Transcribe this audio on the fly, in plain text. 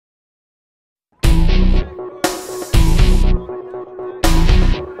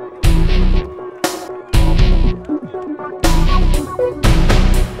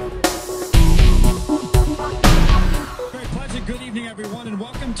Good evening, everyone, and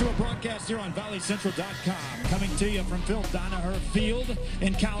welcome to a broadcast here on ValleyCentral.com. Coming to you from Phil Donaher Field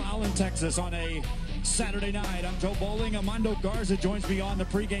in Calallen, Texas on a Saturday night. I'm Joe Bowling. Armando Garza joins me on the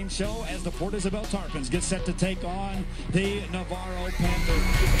pregame show as the Port Isabel Tarpons get set to take on the Navarro Panthers.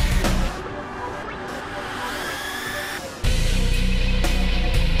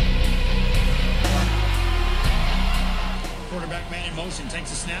 Quarterback man in motion,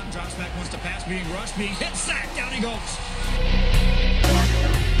 takes a snap, drops back, wants to pass, being rushed, being hit, sacked, down he goes.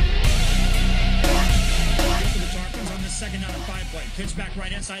 For the Tarpons on the second out of 5 play. Pitch back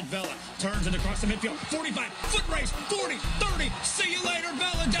right inside Vela. Turns and across the midfield. 45, foot race, 40, 30. See you later,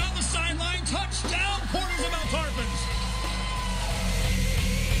 Vela down the sideline. Touchdown, Port Isabel Tarpons.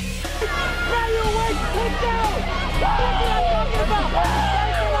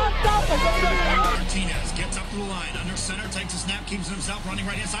 Martinez gets up to the line, under center, takes a snap, keeps himself running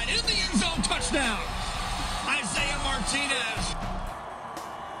right inside, in the end zone, touchdown! Isaiah Martinez.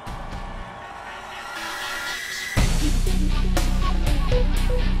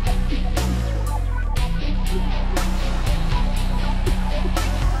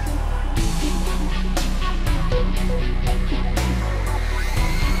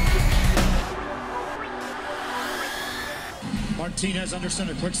 Martinez under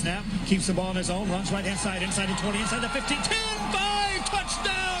center, quick snap, keeps the ball on his own, runs right hand side, inside the 20, inside the 15, 10, 5,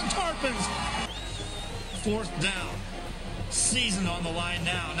 touchdown, Tarpons! Fourth down. Season on the line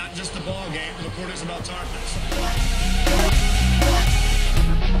now, not just the ball game for the Port Isabel Tarpons.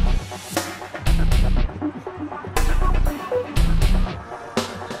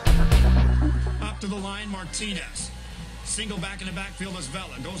 Up to the line, Martinez. Single back in the backfield is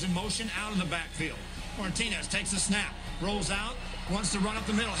Vela. Goes in motion out of the backfield. Martinez takes the snap, rolls out, wants to run up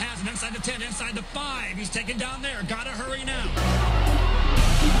the middle, has him inside the 10, inside the 5. He's taken down there. Gotta hurry now.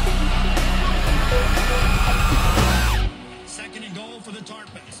 Second and goal for the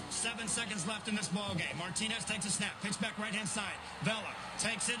Tarpons. 7 seconds left in this ball game. Martinez takes a snap, pitch back right-hand side. Vela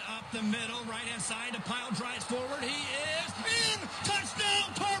takes it up the middle, right-hand side. The pile drives forward. He is in.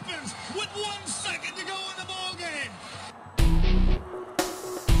 Touchdown, Tarpons, with 1 second to go in the ball game.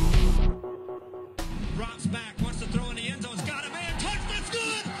 Drops back, wants to throw in the end zone. It's got a man. Touchdown. It's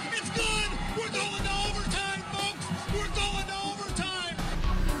good. It's good. We're going to overtime, folks. We're going to overtime.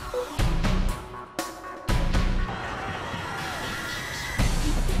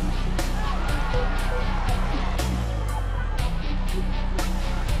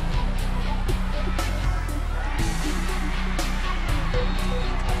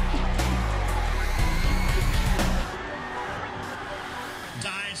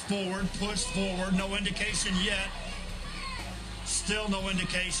 Forward, pushed forward, no indication yet. Still no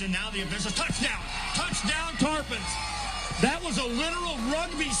indication. Now the officials, touchdown! Touchdown, Tarpons! That was a literal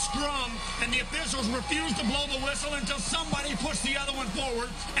rugby scrum, and the officials refused to blow the whistle until somebody pushed the other one forward,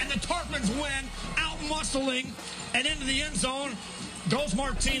 and the Tarpons win, out-muscling, and into the end zone goes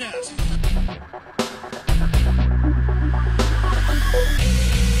Martinez.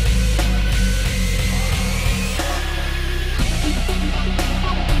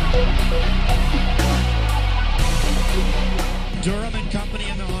 Durham and company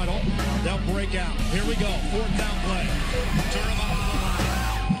in the huddle. They'll break out. Here we go. Fourth down play. Durham up to the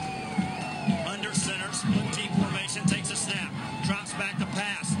line. Under center, split deep formation, takes a snap. Drops back to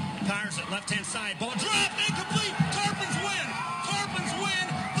pass. Fires it left-hand side. Ball dropped.